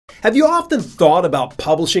Have you often thought about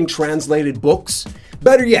publishing translated books?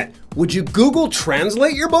 Better yet, would you Google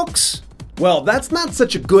Translate your books? Well, that's not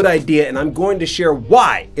such a good idea, and I'm going to share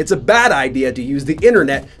why it's a bad idea to use the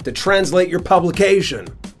internet to translate your publication.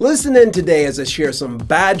 Listen in today as I share some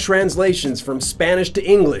bad translations from Spanish to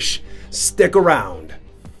English. Stick around.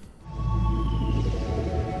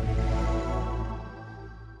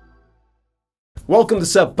 Welcome to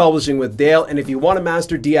Self-Publishing with Dale, and if you want to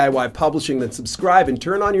master DIY publishing, then subscribe and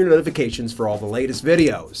turn on your notifications for all the latest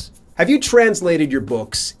videos. Have you translated your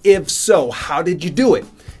books? If so, how did you do it?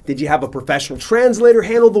 Did you have a professional translator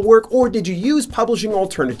handle the work, or did you use publishing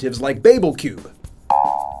alternatives like BabelCube?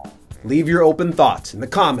 Leave your open thoughts in the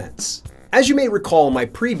comments. As you may recall in my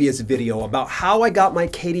previous video about how I got my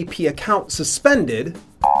KDP account suspended,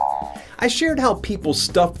 I shared how people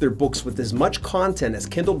stuff their books with as much content as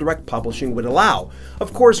Kindle Direct Publishing would allow.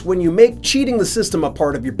 Of course, when you make cheating the system a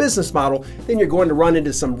part of your business model, then you're going to run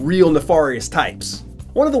into some real nefarious types.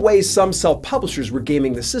 One of the ways some self-publishers were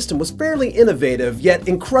gaming the system was fairly innovative, yet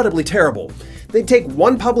incredibly terrible. They'd take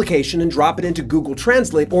one publication and drop it into Google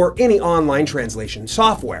Translate or any online translation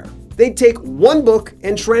software. They'd take one book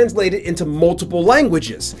and translate it into multiple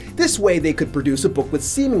languages. This way they could produce a book with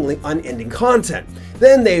seemingly unending content.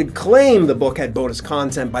 Then they'd claim the book had bonus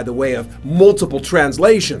content by the way of multiple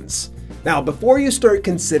translations. Now, before you start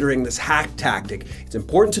considering this hack tactic, it's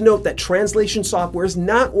important to note that translation software is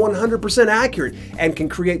not 100% accurate and can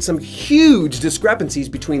create some huge discrepancies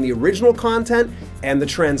between the original content and the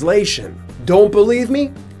translation. Don't believe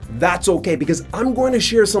me? That's okay, because I'm going to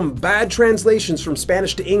share some bad translations from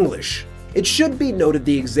Spanish to English. It should be noted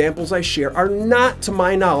the examples I share are not, to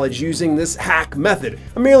my knowledge, using this hack method.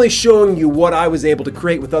 I'm merely showing you what I was able to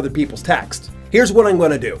create with other people's text. Here's what I'm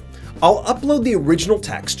going to do. I'll upload the original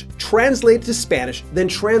text, translate it to Spanish, then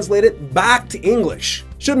translate it back to English.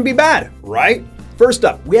 Shouldn't be bad, right? First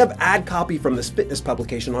up, we have ad copy from this fitness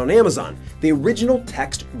publication on Amazon. The original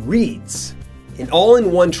text reads, "An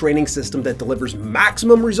all-in-one training system that delivers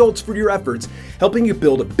maximum results for your efforts, helping you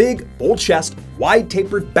build a big, full chest, wide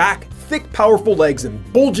tapered back, thick, powerful legs, and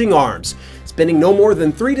bulging arms. Spending no more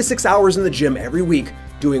than 3 to 6 hours in the gym every week,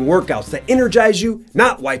 doing workouts that energize you,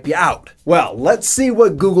 not wipe you out." Well, let's see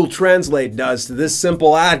what Google Translate does to this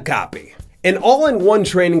simple ad copy. An all-in-one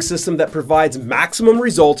training system that provides maximum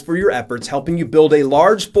results for your efforts, helping you build a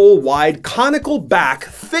large, full, wide, conical back,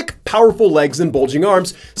 thick, powerful legs, and bulging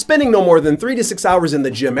arms, spending no more than 3 to 6 hours in the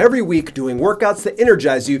gym every week, doing workouts that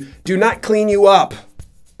energize you, do not clean you up.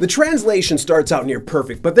 The translation starts out near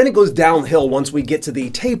perfect, but then it goes downhill once we get to the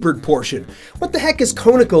tapered portion. What the heck is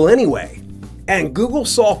conical anyway? And Google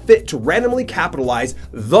saw fit to randomly capitalize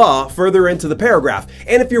 "the" further into the paragraph.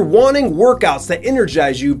 And if you're wanting workouts that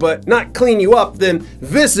energize you but not clean you up, then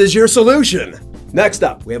this is your solution. Next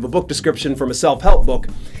up, we have a book description from a self-help book.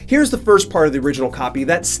 Here's the first part of the original copy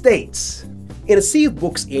that states, "In a sea of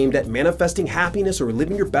books aimed at manifesting happiness or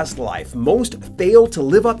living your best life, most fail to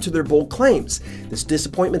live up to their bold claims. This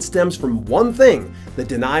disappointment stems from one thing: the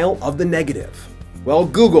denial of the negative." Well,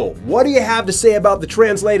 Google, what do you have to say about the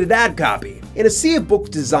translated ad copy? In a sea of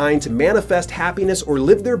books designed to manifest happiness or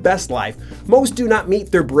live their best life, most do not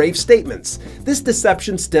meet their brave statements. This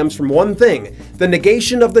deception stems from one thing: the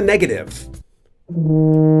negation of the negative.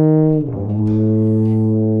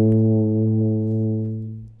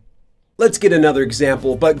 Let's get another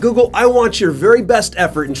example, but Google, I want your very best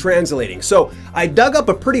effort in translating. So I dug up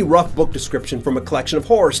a pretty rough book description from a collection of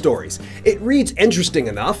horror stories. It reads interesting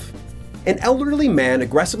enough. "An elderly man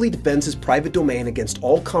aggressively defends his private domain against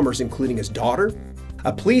all comers, including his daughter.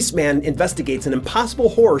 A policeman investigates an impossible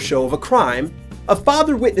horror show of a crime. A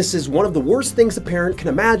father witnesses one of the worst things a parent can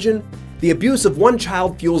imagine. The abuse of one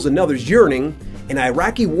child fuels another's yearning. An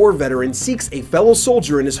Iraqi war veteran seeks a fellow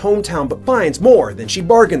soldier in his hometown but finds more than she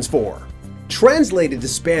bargains for." Translated to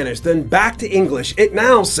Spanish, then back to English, it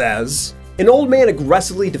now says, "An old man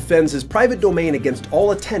aggressively defends his private domain against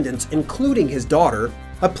all attendants, including his daughter.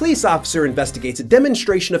 A police officer investigates a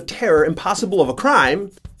demonstration of terror impossible of a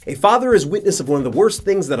crime. A father is witness of one of the worst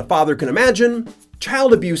things that a father can imagine.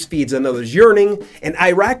 Child abuse feeds another's yearning. An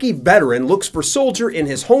Iraqi veteran looks for soldier in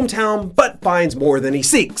his hometown, but finds more than he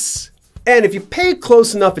seeks." And if you pay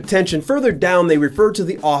close enough attention, further down they refer to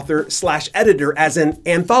the author/editor as an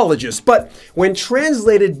anthologist, but when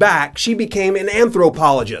translated back, she became an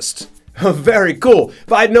anthropologist. Very cool.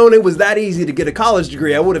 If I'd known it was that easy to get a college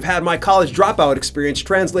degree, I would have had my college dropout experience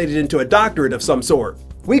translated into a doctorate of some sort.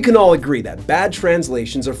 We can all agree that bad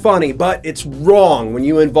translations are funny, but it's wrong when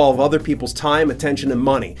you involve other people's time, attention, and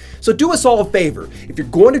money. So do us all a favor. If you're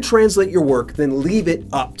going to translate your work, then leave it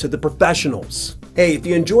up to the professionals. Hey, if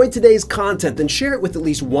you enjoyed today's content, then share it with at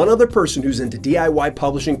least one other person who's into DIY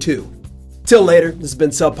publishing too. Till later, this has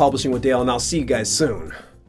been Self-Publishing with Dale, and I'll see you guys soon.